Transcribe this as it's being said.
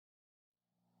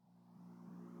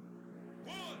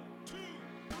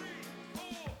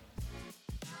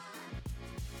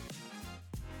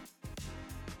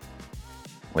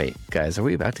Wait, guys, are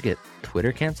we about to get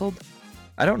Twitter canceled?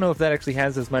 I don't know if that actually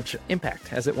has as much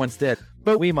impact as it once did,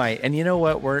 but we might. And you know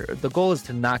what? The goal is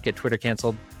to not get Twitter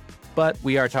canceled, but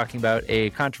we are talking about a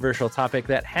controversial topic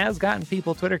that has gotten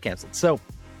people Twitter canceled. So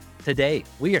today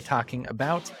we are talking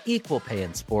about equal pay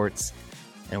in sports,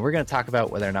 and we're going to talk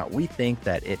about whether or not we think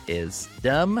that it is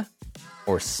dumb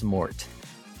or smart.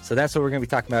 So that's what we're going to be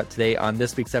talking about today on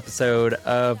this week's episode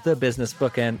of The Business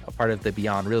Bookend, a part of the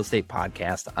Beyond Real Estate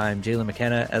podcast. I'm Jalen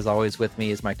McKenna. As always, with me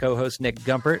is my co-host, Nick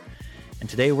Gumpert. And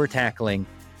today we're tackling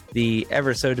the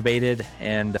ever so debated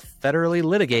and federally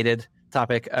litigated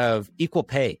topic of equal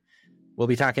pay. We'll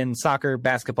be talking soccer,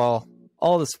 basketball,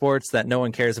 all the sports that no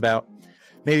one cares about.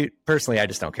 Maybe personally, I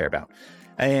just don't care about.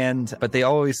 But they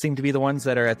always seem to be the ones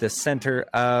that are at the center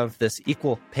of this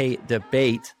equal pay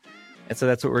debate. And so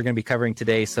that's what we're going to be covering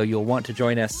today. So you'll want to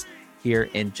join us here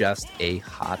in just a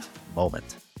hot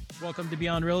moment. Welcome to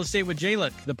Beyond Real Estate with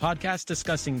Jalen, the podcast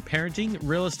discussing parenting,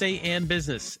 real estate, and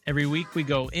business. Every week we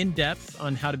go in depth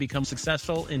on how to become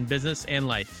successful in business and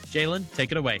life. Jalen,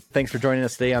 take it away. Thanks for joining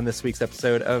us today on this week's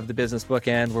episode of The Business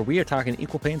Bookend, where we are talking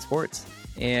equal pay in sports.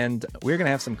 And we're going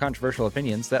to have some controversial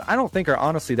opinions that I don't think are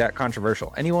honestly that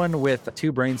controversial. Anyone with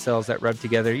two brain cells that rub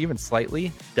together even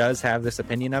slightly does have this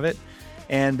opinion of it.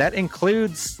 And that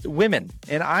includes women.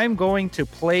 And I'm going to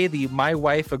play the "my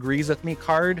wife agrees with me"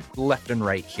 card left and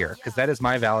right here, because that is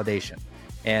my validation.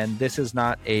 And this is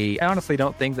not I honestly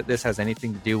don't think that this has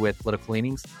anything to do with political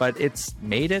leanings, but it's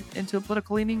made it into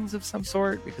political leanings of some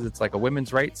sort because it's like a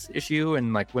women's rights issue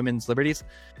and like women's liberties.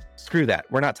 Screw that.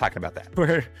 We're not talking about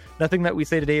that. Nothing that we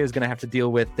say today is going to have to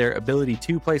deal with their ability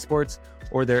to play sports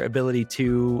or their ability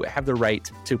to have the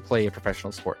right to play a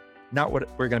professional sport. Not what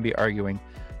we're going to be arguing.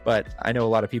 But I know a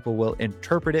lot of people will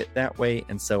interpret it that way.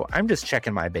 And so I'm just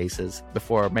checking my bases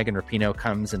before Megan Rapinoe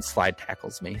comes and slide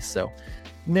tackles me. So,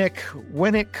 Nick,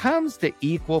 when it comes to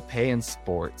equal pay in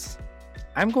sports,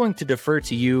 I'm going to defer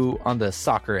to you on the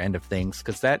soccer end of things,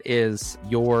 because that is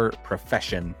your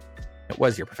profession. It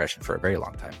was your profession for a very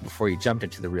long time before you jumped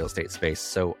into the real estate space.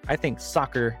 So I think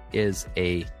soccer is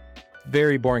a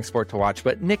very boring sport to watch,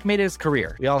 but Nick made it his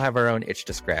career. We all have our own itch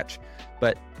to scratch.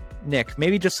 But Nick,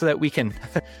 maybe just so that we can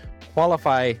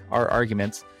qualify our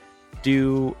arguments,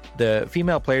 do the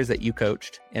female players that you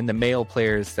coached and the male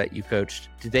players that you coached,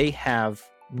 do they have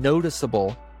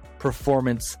noticeable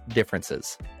performance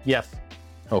differences? Yes.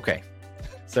 Okay.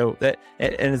 So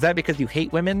is that because you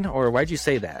hate women, or why'd you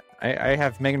say that? I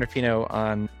have Megan Rapinoe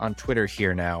on Twitter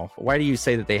here now. Why do you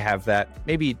say that they have that?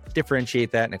 Maybe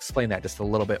differentiate that and explain that just a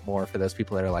little bit more for those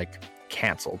people that are like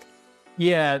canceled.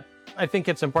 Yeah. I think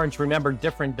it's important to remember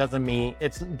different doesn't mean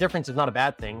difference is not a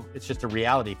bad thing. It's just a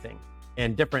reality thing.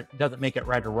 And different doesn't make it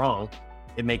right or wrong.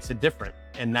 It makes it different.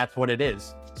 And that's what it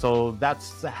is. So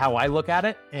that's how I look at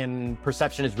it. And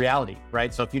perception is reality,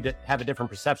 right? So if you have a different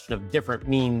perception of different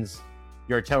means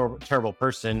you're a terrible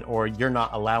person, or you're not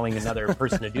allowing another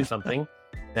person to do something,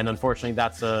 then unfortunately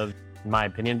that's in my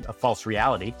opinion, a false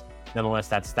reality. Nonetheless,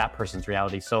 that's that person's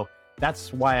reality. So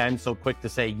that's why I'm so quick to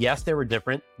say, yes, they were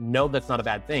different. No, that's not a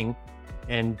bad thing.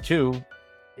 And two,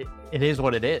 it is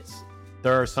what it is.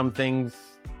 There are some things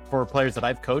for players that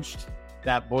I've coached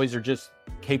that boys are just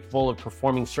capable of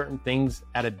performing certain things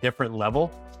at a different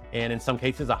level, and in some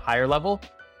cases a higher level.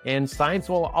 And science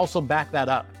will also back that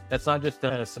up. That's not just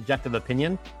a subjective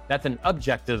opinion. That's an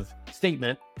objective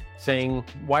statement saying,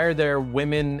 why are there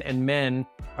women and men?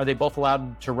 Are they both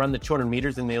allowed to run the 200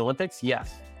 meters in the Olympics?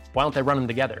 Yes. Why don't they run them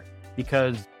together?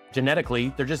 Because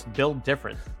genetically, they're just built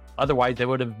different. Otherwise, they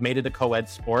would have made it a co-ed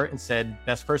sport and said,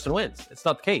 best person wins. It's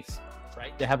not the case,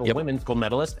 right? They have a women's gold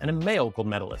medalist and a male gold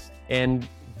medalist. And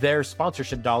their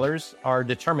sponsorship dollars are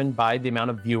determined by the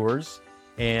amount of viewers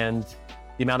and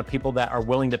the amount of people that are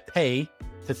willing to pay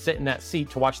to sit in that seat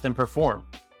to watch them perform,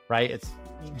 right? It's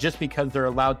just because they're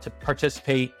allowed to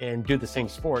participate and do the same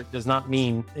sport does not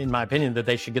mean, in my opinion, that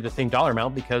they should get the same dollar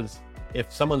amount. Because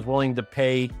if someone's willing to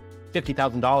pay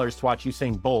 $50,000 to watch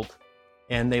Usain Bolt,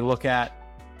 and they look at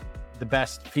the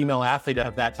best female athlete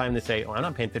of that time, they say, oh, I'm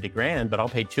not paying 50 grand, but I'll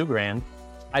pay 2 grand.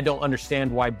 I don't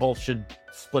understand why both should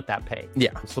split that pay.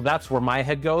 Yeah. So that's where my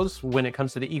head goes when it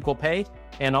comes to the equal pay.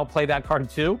 And I'll play that card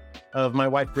too, of my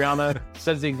wife, Brianna,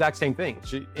 says the exact same thing.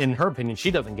 In her opinion, she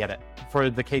doesn't get it for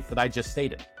the case that I just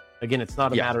stated. Again, it's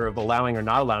not a matter of allowing or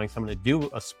not allowing someone to do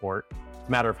a sport. It's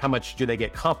a matter of how much do they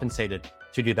get compensated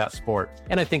to do that sport.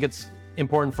 And I think it's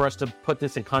important for us to put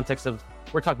this in context of,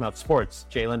 we're talking about sports,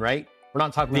 Jalen, right? We're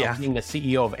not talking about being the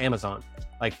CEO of Amazon.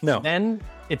 Then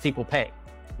it's equal pay.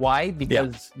 Why?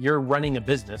 Because you're running a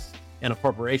business and a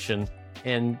corporation.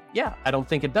 And I don't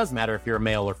think it does matter if you're a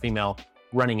male or female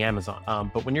running Amazon.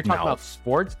 But when you're talking about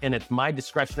sports and it's my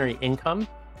discretionary income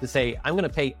to say, I'm going to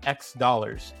pay X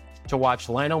dollars to watch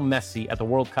Lionel Messi at the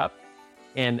World Cup,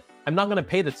 and I'm not going to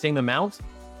pay the same amount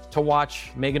to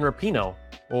watch Megan Rapinoe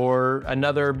or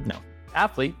another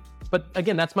athlete. But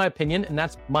again, that's my opinion, and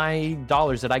that's my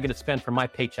dollars that I get to spend from my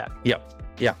paycheck. Yep.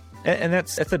 Yeah. And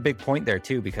that's a big point there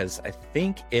too, because I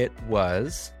think it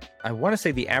was, I want to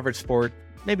say the average sport,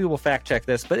 maybe we'll fact check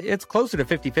this, but it's closer to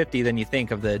 50-50 than you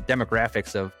think of the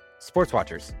demographics of sports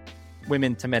watchers,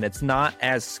 women to men. It's not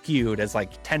as skewed as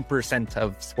like 10%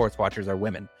 of sports watchers are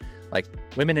women. Like,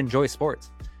 women enjoy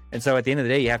sports. And so at the end of the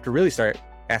day, you have to really start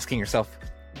asking yourself,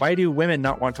 why do women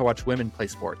not want to watch women play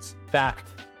sports? Fact.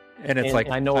 And it's like,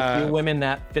 I know a few women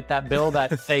that fit that bill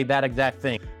that say that exact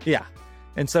thing. Yeah.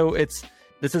 And so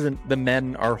this isn't the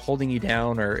men are holding you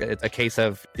down, or it's a case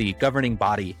of the governing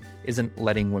body isn't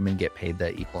letting women get paid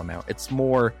the equal amount. It's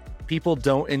more people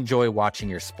don't enjoy watching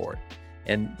your sport.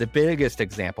 And the biggest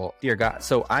example, dear God,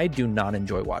 so I do not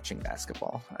enjoy watching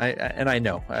basketball. I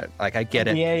know, I get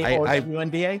it. NBA or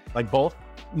WNBA, like both?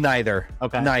 Neither.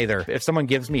 Okay. Neither. If someone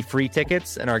gives me free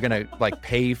tickets and are going to like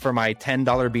pay for my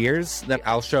 $10 beers, then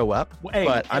I'll show up. Hey,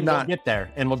 but I'm not. We'll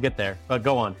get there. But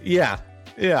go on. Yeah.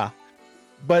 Yeah.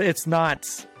 But it's not,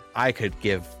 I could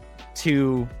give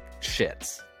two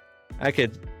shits.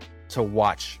 To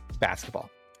watch basketball.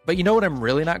 But you know what I'm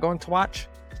really not going to watch?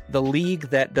 The league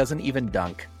that doesn't even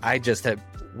dunk.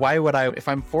 Why would I, if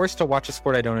I'm forced to watch a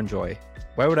sport I don't enjoy,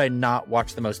 why would I not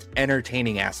watch the most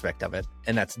entertaining aspect of it?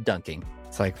 And that's dunking.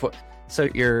 It's like, so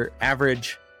your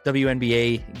average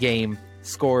WNBA game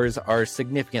scores are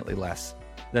significantly less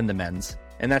than the men's.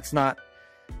 And that's not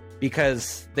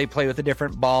because they play with a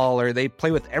different ball or they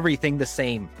play with everything the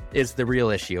same is the real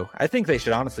issue. I think they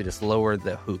should honestly just lower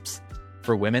the hoops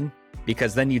for women,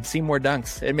 because then you'd see more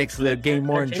dunks. It makes the game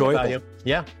more enjoyable.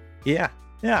 Yeah. Yeah.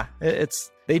 Yeah.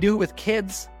 They do it with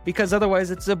kids because otherwise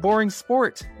it's a boring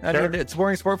sport. Sure. It's a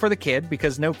boring sport for the kid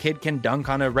because no kid can dunk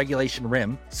on a regulation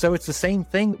rim. So it's the same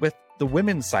thing with the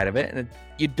women's side of it. And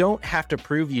you don't have to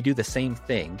prove you do the same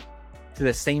thing to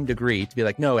the same degree to be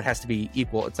like, no, it has to be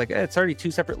equal. It's like, it's already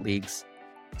two separate leagues.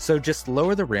 So just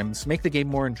lower the rims, make the game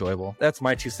more enjoyable. That's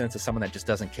my 2 cents as someone that just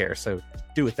doesn't care. So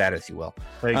do with that as you will.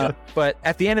 Very good. But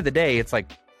at the end of the day, it's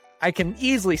like, I can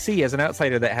easily see as an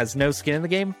outsider that has no skin in the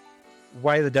game,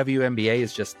 why the WNBA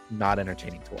is just not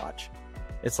entertaining to watch.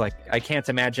 It's like, I can't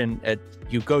imagine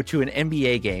you go to an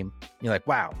NBA game, you're like,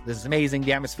 wow, this is amazing,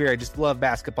 the atmosphere, I just love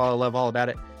basketball, I love all about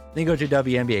it. Then you go to a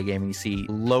WNBA game and you see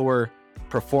lower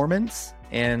performance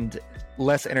and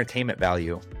less entertainment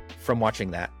value from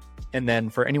watching that. And then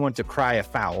for anyone to cry a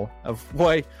foul of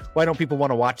why don't people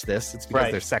want to watch this? It's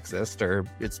because they're sexist, or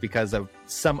it's because of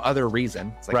some other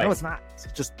reason. It's like, no, it's not.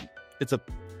 It's a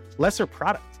lesser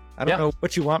product. I don't know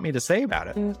what you want me to say about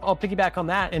it. I'll piggyback on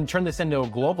that and turn this into a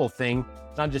global thing,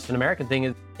 not just an American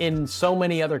thing. In so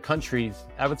many other countries,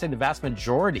 I would say the vast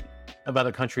majority of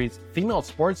other countries, female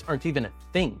sports aren't even a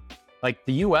thing. Like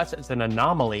the US is an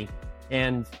anomaly.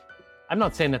 And I'm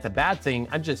not saying that's a bad thing.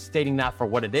 I'm just stating that for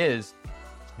what it is.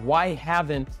 Why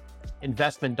haven't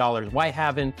investment dollars, why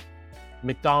haven't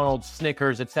McDonald's,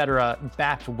 Snickers, etc.,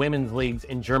 backed women's leagues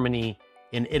in Germany,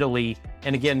 in Italy?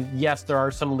 And again, yes, there are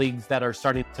some leagues that are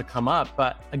starting to come up,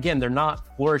 but again, they're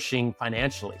not flourishing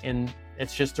financially. And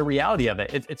it's just a reality of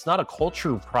it. It's not a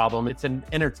culture problem. It's an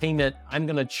entertainment. I'm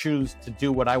going to choose to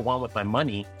do what I want with my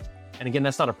money. And again,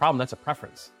 that's not a problem. That's a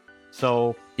preference.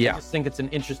 So I just think it's an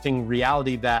interesting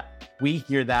reality that we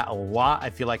hear that a lot, I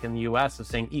feel like, in the US, of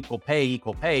saying equal pay,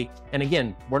 equal pay. And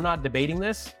again, we're not debating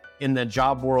this in the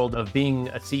job world of being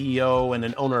a CEO and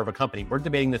an owner of a company. We're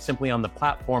debating this simply on the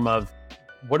platform of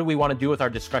what do we want to do with our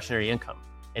discretionary income?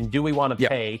 And do we want to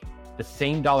pay the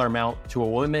same dollar amount to a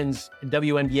women's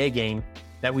WNBA game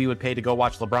that we would pay to go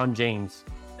watch LeBron James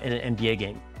in an NBA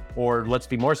game? Or let's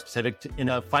be more specific, in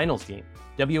a finals game.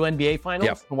 WNBA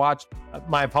finals to watch.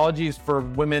 My apologies for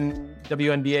women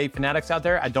WNBA fanatics out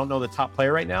there. I don't know the top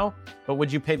player right now, but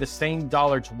would you pay the same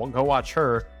dollar to go watch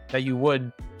her that you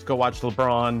would to go watch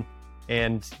LeBron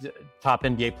and top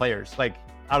NBA players? Like,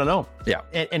 I don't know. Yeah.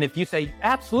 And if you say,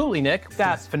 absolutely, Nick,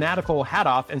 that's fanatical hat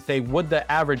off and say, would the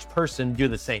average person do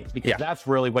the same? Because that's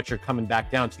really what you're coming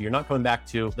back down to. You're not coming back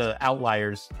to the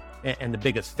outliers and the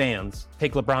biggest fans.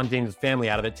 Take LeBron James' family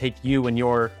out of it. Take you and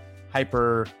your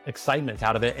hyper excitement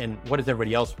out of it, and what is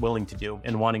everybody else willing to do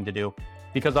and wanting to do?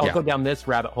 Because I'll go down this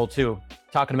rabbit hole too,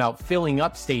 talking about filling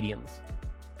up stadiums.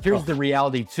 Here's the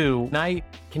reality too, and I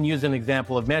can use an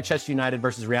example of Manchester United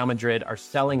versus Real Madrid are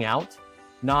selling out,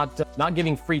 not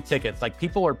giving free tickets. Like,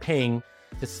 people are paying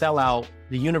to sell out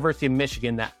the University of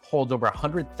Michigan that holds over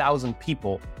 100,000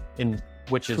 people,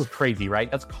 which is crazy, right?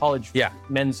 That's college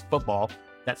men's football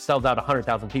that sells out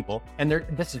 100,000 people. And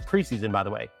this is preseason, by the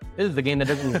way. This is a game that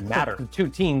doesn't even matter. Two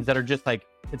teams that are just like,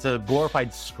 it's a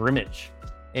glorified scrimmage.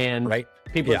 And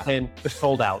people are saying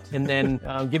sold out. And then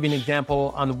give you an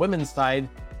example on the women's side.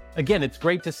 Again, it's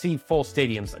great to see full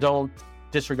stadiums. Don't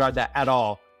disregard that at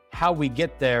all. How we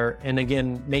get there, and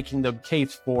again, making the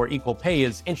case for equal pay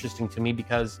is interesting to me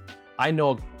because I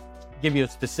know, give you a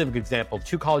specific example.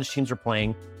 2 college teams are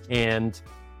playing, and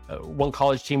one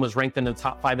college team was ranked in the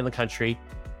top 5 in the country,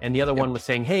 and the other one was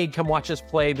saying, hey, come watch us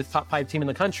play this top 5 team in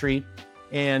the country.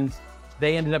 And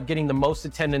they ended up getting the most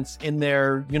attendance in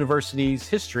their university's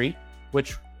history,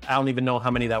 which I don't even know how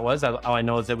many that was. All I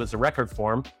know is it was a record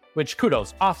for them, which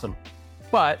kudos, awesome.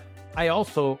 But I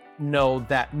also know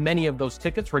that many of those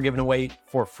tickets were given away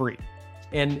for free.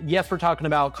 And yes, we're talking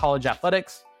about college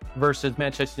athletics versus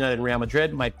Manchester United and Real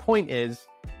Madrid. My point is,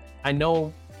 I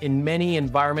know in many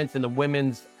environments in the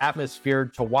women's atmosphere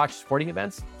to watch sporting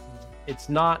events, it's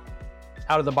not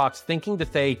out of the box thinking to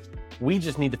say, we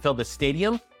just need to fill the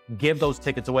stadium, give those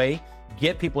tickets away,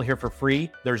 get people here for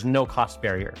free. There's no cost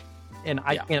barrier. And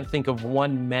I can't think of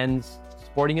one men's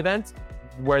sporting event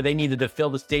where they needed to fill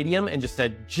the stadium and just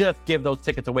said, just give those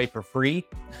tickets away for free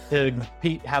to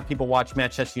have people watch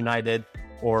Manchester United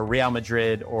or Real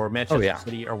Madrid or Manchester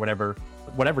City or whatever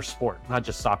sport, not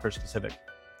just soccer specific.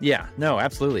 Yeah, no,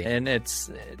 absolutely. And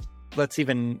let's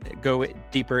even go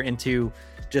deeper into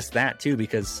just that too,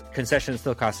 because concessions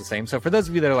still cost the same. So for those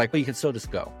of you that are like, well, you can still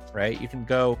just go, right? You can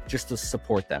go just to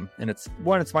support them. And it's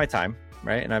my time,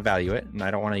 right? And I value it, and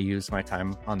I don't want to use my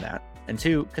time on that. And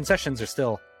 2, concessions are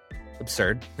still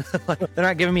absurd. They're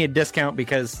not giving me a discount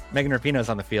because Megan Rapinoe's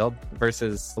on the field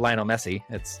versus Lionel Messi.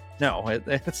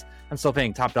 I'm still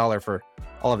paying top dollar for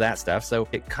all of that stuff. So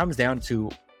it comes down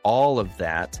to all of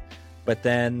that. But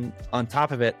then on top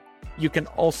of it, you can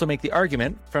also make the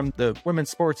argument from the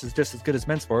women's sports is just as good as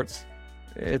men's sports.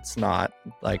 It's not,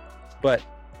 but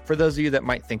for those of you that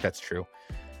might think that's true,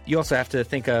 you also have to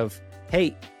think of,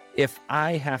 hey, if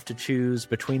I have to choose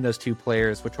between those 2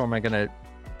 players, which one am I going to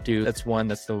do? That's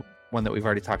the one that we've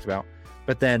already talked about.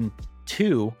 But then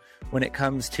 2, when it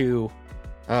comes to,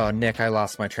 oh, Nick, I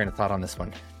lost my train of thought on this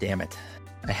one. Damn it.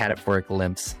 I had it for a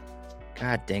glimpse.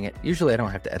 God dang it. Usually I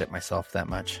don't have to edit myself that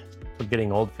much. So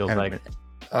getting old feels like.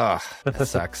 Oh, that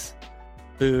sucks.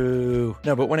 Boo.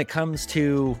 No, but when it comes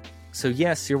to, so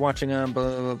yes, you're watching them,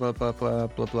 blah, blah, blah, blah,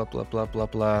 blah, blah, blah, blah, blah,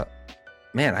 blah.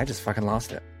 Man, I just fucking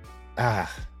lost it.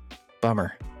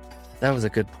 Bummer. That was a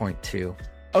good point too.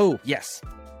 Oh, yes.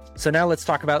 So now let's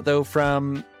talk about, though,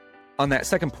 on that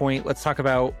second point, let's talk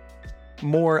about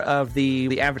more of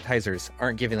the advertisers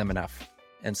aren't giving them enough.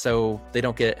 And so they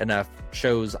don't get enough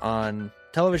shows on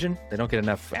television. They don't get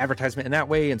enough advertisement in that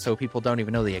way. And so people don't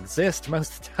even know they exist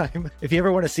most of the time. If you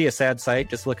ever want to see a sad sight,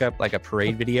 just look up like a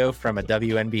parade video from a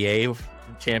WNBA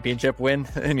championship win.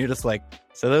 And you're just like,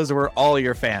 so those were all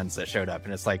your fans that showed up.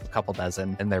 And it's like a couple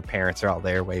dozen, and their parents are all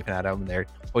there waving at them. And they're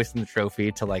hoisting the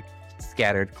trophy to like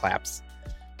scattered claps.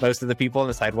 Most of the people on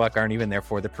the sidewalk aren't even there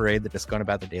for the parade. They're just going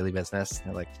about their daily business. And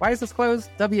they're like, why is this closed?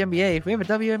 WNBA. We have a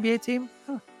WNBA team?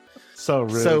 Huh. So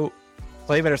rude. So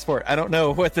play better sport. I don't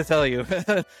know what to tell you.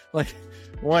 Like,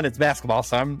 one, it's basketball.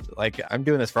 So I'm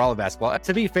doing this for all of basketball.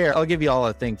 To be fair, I'll give you all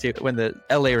a thing too. When the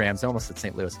LA Rams, I almost said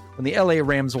St. Louis, when the LA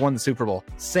Rams won the Super Bowl,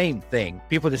 same thing.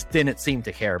 People just didn't seem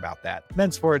to care about that.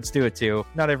 Men's sports do it too.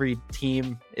 Not every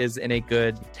team is in a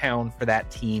good town for that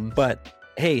team, but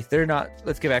hey, they're not,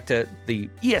 let's get back to the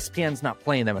ESPN's not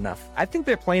playing them enough. I think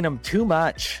they're playing them too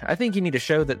much. I think you need to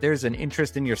show that there's an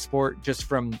interest in your sport just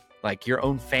from like your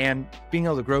own being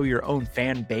able to grow your own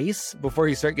fan base before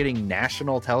you start getting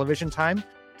national television time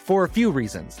for a few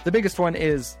reasons. The biggest one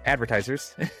is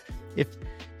advertisers.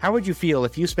 How would you feel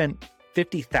if you spent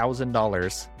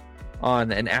 $50,000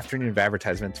 on an afternoon of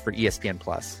advertisements for ESPN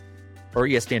Plus or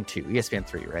ESPN 2, ESPN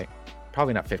 3, right?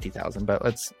 Probably not 50,000, but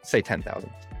let's say 10,000.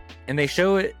 And they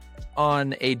show it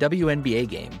on a WNBA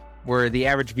game where the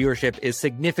average viewership is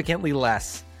significantly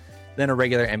less than a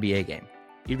regular NBA game.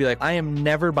 You'd be like, I am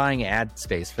never buying ad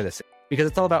space for this because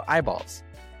it's all about eyeballs.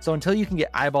 So until you can get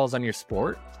eyeballs on your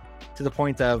sport to the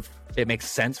point of it makes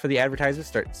sense for the advertisers to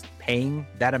start paying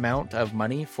that amount of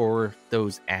money for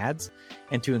those ads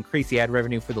and to increase the ad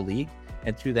revenue for the league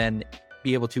and to then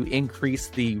be able to increase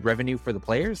the revenue for the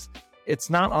players, it's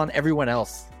not on everyone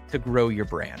else to grow your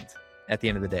brand at the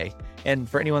end of the day. And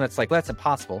for anyone that's like, well, that's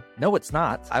impossible. No, it's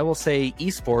not. I will say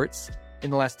esports in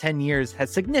the last 10 years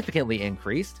has significantly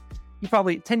increased.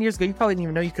 10 years ago, you probably didn't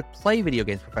even know you could play video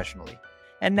games professionally.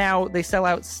 And now they sell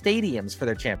out stadiums for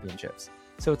their championships.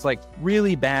 So it's like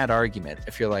really bad argument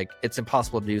if you're like, it's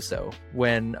impossible to do so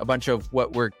when a bunch of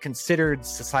what were considered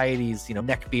society's,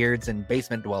 neckbeards and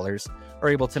basement dwellers are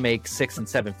able to make 6 and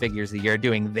 7 figures a year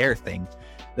doing their thing.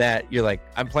 That you're like,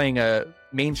 I'm playing a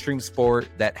mainstream sport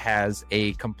that has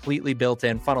a completely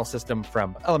built-in funnel system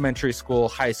from elementary school,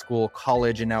 high school,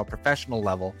 college, and now professional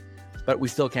level, but we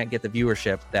still can't get the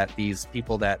viewership that these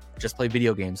people that just play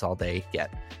video games all day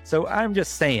get. So I'm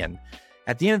just saying,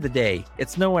 at the end of the day,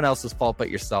 it's no one else's fault but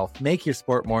yourself. Make your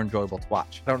sport more enjoyable to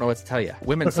watch. I don't know what to tell you.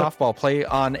 Women's softball play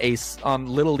on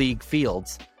little league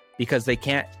fields because they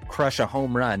can't crush a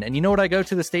home run. And you know what I go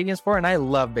to the stadiums for? And I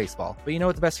love baseball. But you know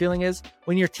what the best feeling is?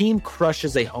 When your team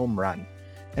crushes a home run.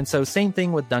 And so same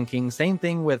thing with dunking, same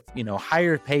thing with,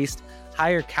 higher paced,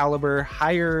 higher caliber,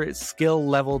 higher skill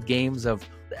leveled games of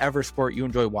whatever sport you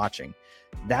enjoy watching.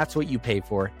 That's what you pay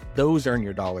for. Those earn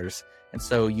your dollars. And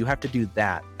so you have to do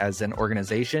that as an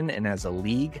organization and as a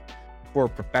league for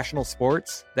professional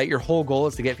sports, that your whole goal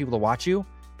is to get people to watch you.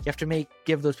 You have to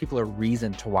give those people a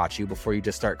reason to watch you before you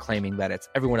just start claiming that it's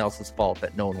everyone else's fault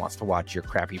that no one wants to watch your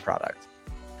crappy product.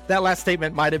 That last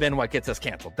statement might have been what gets us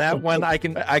canceled. That one, I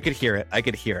could hear it. I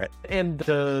could hear it. And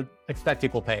to expect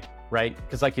equal pay, right?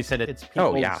 Because like you said, it's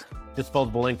people's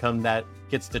disposable income that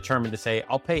gets determined to say,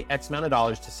 I'll pay X amount of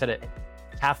dollars to sit at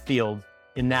half field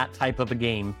in that type of a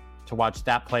game to watch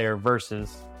that player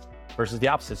versus the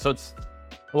opposite. So it's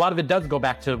a lot of it does go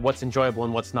back to what's enjoyable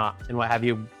and what's not and what have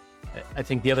you. I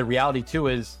think the other reality too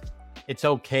is it's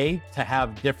okay to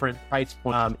have different price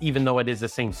points, even though it is the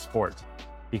same sport,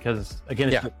 because again,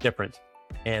 it's different,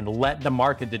 and let the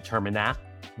market determine that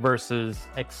versus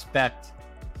expect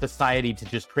society to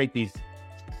just create these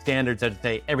standards that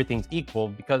say everything's equal,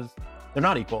 because they're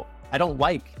not equal. I don't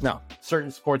like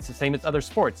certain sports the same as other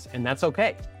sports, and that's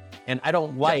okay. And I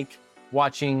don't like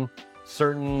watching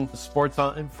certain sports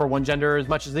for one gender as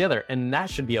much as the other, and that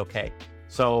should be okay.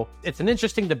 So it's an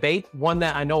interesting debate, one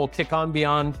that I know will kick on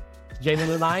beyond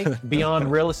Jalen and I,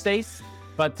 beyond real estate,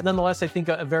 but nonetheless, I think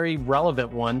a very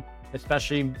relevant one,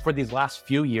 especially for these last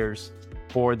few years,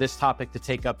 for this topic to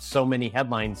take up so many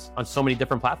headlines on so many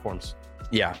different platforms.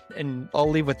 Yeah, and I'll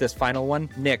leave with this final one.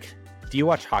 Nick, do you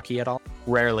watch hockey at all?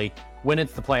 Rarely, when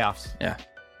it's the playoffs. Yeah.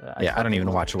 I don't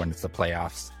even watch it when it's the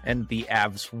playoffs. And the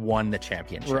Avs won the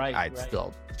championship. I'd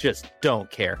still just don't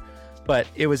care. But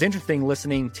it was interesting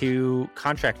listening to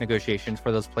contract negotiations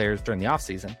for those players during the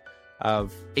offseason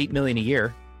of $8 million a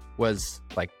year was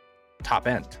like top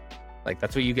end. Like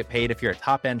that's what you get paid if you're a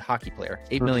top end hockey player,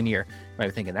 $8 million a year. You might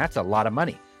be thinking that's a lot of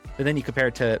money. But then you compare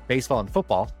it to baseball and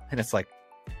football, and it's like,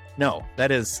 no, that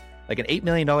is like an $8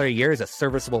 million a year is a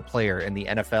serviceable player in the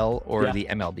NFL or the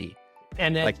MLB.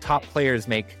 And then, like top players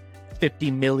make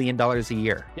 $50 million a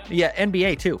year. Yeah,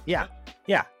 NBA too. Yeah.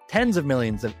 Tens of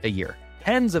millions a year.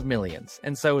 Tens of millions.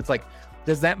 And so it's like,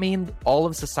 does that mean all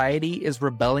of society is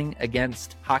rebelling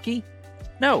against hockey?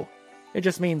 No. It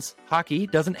just means hockey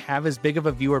doesn't have as big of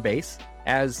a viewer base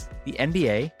as the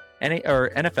NBA or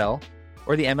NFL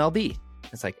or the MLB.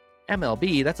 It's like,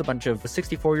 MLB, that's a bunch of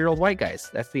 64-year-old white guys.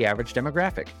 That's the average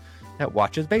demographic that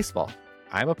watches baseball.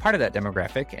 I'm a part of that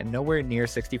demographic and nowhere near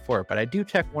 64, but I do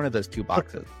check one of those two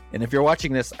boxes. And if you're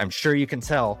watching this, I'm sure you can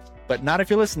tell, but not if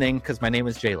you're listening, because my name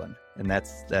is Jalen, and that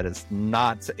is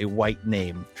not a white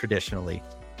name traditionally.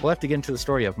 We'll have to get into the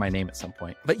story of my name at some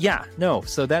point. But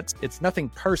so it's nothing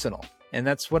personal. And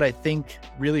that's what I think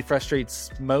really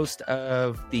frustrates most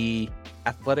of the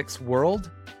athletics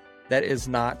world that is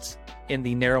not in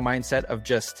the narrow mindset of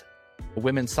just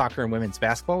women's soccer and women's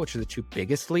basketball, which are the two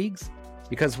biggest leagues,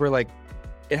 because we're like,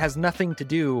 it has nothing to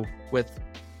do with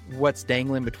what's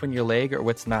dangling between your leg or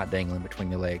what's not dangling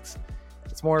between your legs.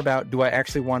 It's more about, do I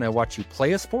actually want to watch you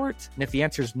play a sport? And if the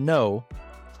answer is no,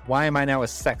 why am I now a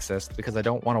sexist? Because I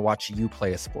don't want to watch you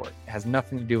play a sport. It has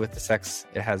nothing to do with the sex.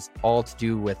 It has all to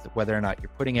do with whether or not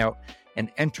you're putting out an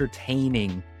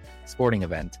entertaining sporting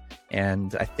event.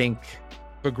 And I think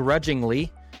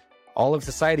begrudgingly, all of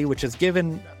society, which has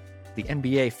given the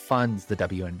NBA funds the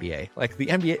WNBA. Like the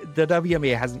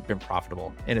WNBA hasn't been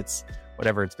profitable in its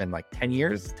been like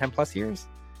 10 plus years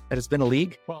that it's been a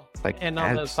league. Well, it's like, and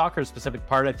on the soccer specific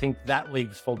part, I think that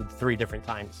league's folded 3 different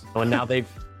times. And now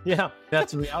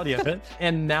that's the reality of it.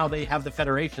 And now they have the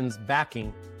federations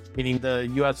backing, meaning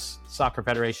the U.S. Soccer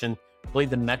Federation, I believe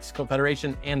the Mexico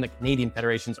Federation and the Canadian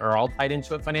federations are all tied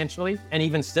into it financially. And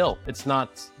even still, it's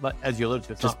not, as you alluded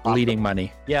to, it's just not bleeding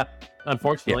money. Yeah,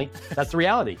 unfortunately, that's the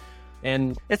reality.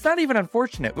 And it's not even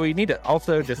unfortunate. We need to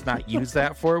also just not use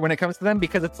that for when it comes to them,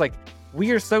 because it's like, we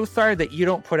are so sorry that you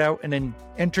don't put out an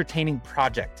entertaining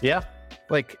project. Yeah.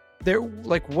 Like,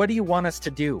 what do you want us to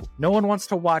do? No one wants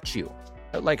to watch you.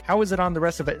 Like, how is it on the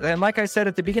rest of it? And like I said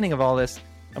at the beginning of all this,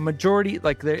 a majority,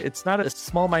 like it's not a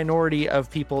small minority of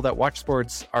people that watch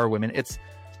sports are women. It's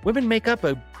women make up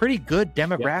a pretty good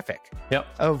demographic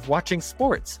of watching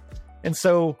sports. And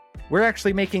so we're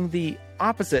actually making the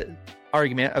opposite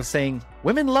argument of saying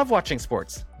women love watching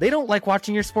sports. They don't like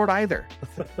watching your sport either.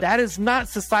 That is not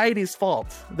society's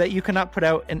fault that you cannot put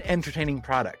out an entertaining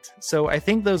product. So I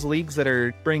think those leagues that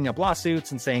are bringing up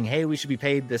lawsuits and saying, hey, we should be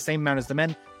paid the same amount as the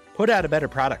men, put out a better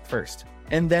product first.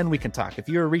 And then we can talk. If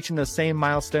you're reaching those same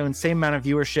milestones, same amount of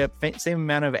viewership, same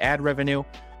amount of ad revenue,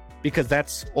 because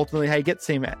that's ultimately how you get the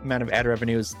same amount of ad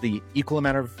revenue is the equal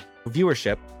amount of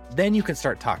viewership, then you can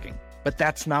start talking. But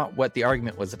that's not what the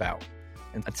argument was about.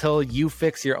 And until you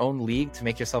fix your own league to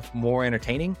make yourself more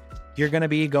entertaining, you're going to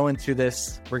be going through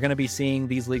this. We're going to be seeing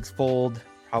these leagues fold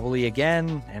probably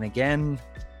again and again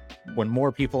when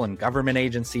more people in government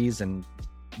agencies and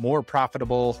more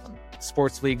profitable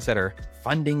sports leagues that are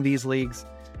funding these leagues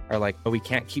are like, oh, we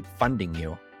can't keep funding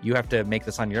you. You have to make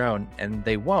this on your own. And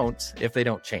they won't if they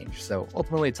don't change. So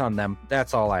ultimately, it's on them.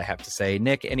 That's all I have to say.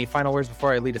 Nick, any final words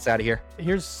before I lead us out of here?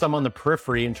 Here's some on the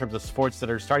periphery in terms of sports that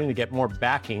are starting to get more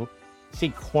backing. See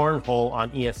cornhole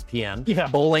on ESPN. Yeah.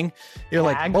 Bowling. You're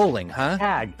Tag. like, bowling, huh?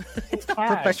 Tag. It's tag.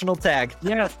 Professional tag.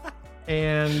 Yes.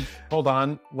 And hold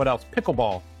on. What else?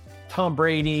 Pickleball. Tom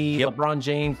Brady, LeBron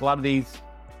James, a lot of these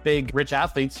big, rich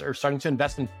athletes are starting to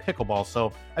invest in pickleball.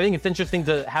 So I think it's interesting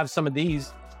to have some of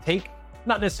these take,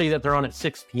 not necessarily that they're on at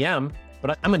 6 p.m.,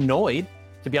 but I'm annoyed.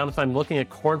 To be honest, I'm looking at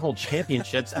cornhole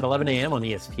championships at 11 a.m. on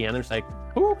ESPN. There's like,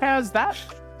 who has that?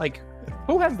 Like,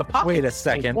 who has the pop? Wait a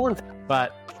second.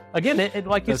 But again, it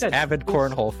like you said, avid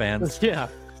cornhole fans. Yeah.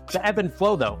 The ebb and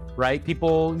flow, though, right?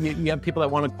 People, you have people that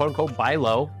want to quote unquote buy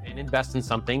low and invest in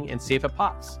something and see if it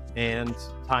pops. And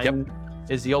time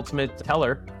is the ultimate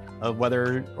teller of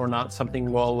whether or not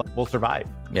something will survive.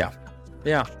 Yeah.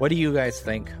 What do you guys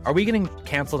think? Are we getting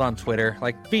canceled on Twitter?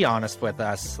 Like, be honest with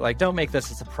us. Like, don't make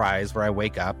this a surprise where I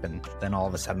wake up and then all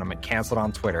of a sudden I'm canceled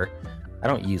on Twitter. I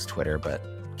don't use Twitter, but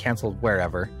canceled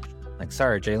wherever. Like,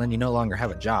 sorry, Jalen, you no longer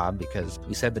have a job because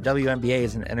you said the WNBA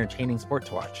is an entertaining sport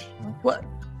to watch. Like, what?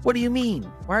 What do you mean?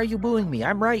 Why are you booing me?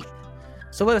 I'm right.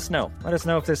 So let us know. Let us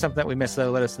know if there's something that we missed,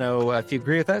 though. Let us know if you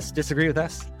agree with us, disagree with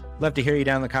us. Love to hear you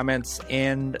down in the comments.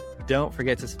 And don't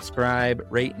forget to subscribe,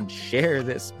 rate, and share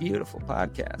this beautiful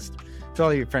podcast to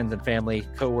all your friends and family,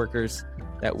 coworkers,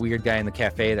 that weird guy in the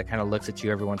cafe that kind of looks at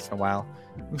you every once in a while.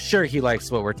 I'm sure he likes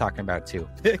what we're talking about, too.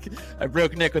 I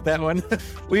broke Nick with that one.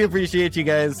 We appreciate you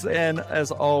guys. And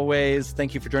as always,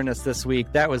 thank you for joining us this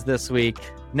week. That was this week.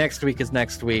 Next week is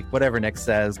next week, whatever Nick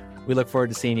says. We look forward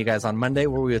to seeing you guys on Monday,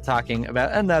 where we were talking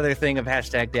about another thing of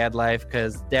hashtag dad life,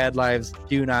 because dad lives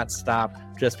do not stop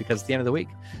just because it's the end of the week.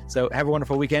 So have a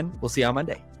wonderful weekend. We'll see you on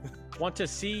Monday. Want to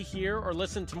see, hear, or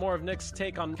listen to more of Nick's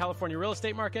take on California real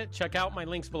estate market? Check out my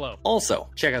links below. Also,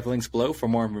 check out the links below for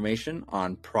more information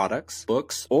on products,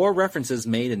 books, or references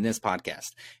made in this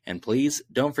podcast. And please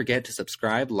don't forget to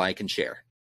subscribe, like, and share.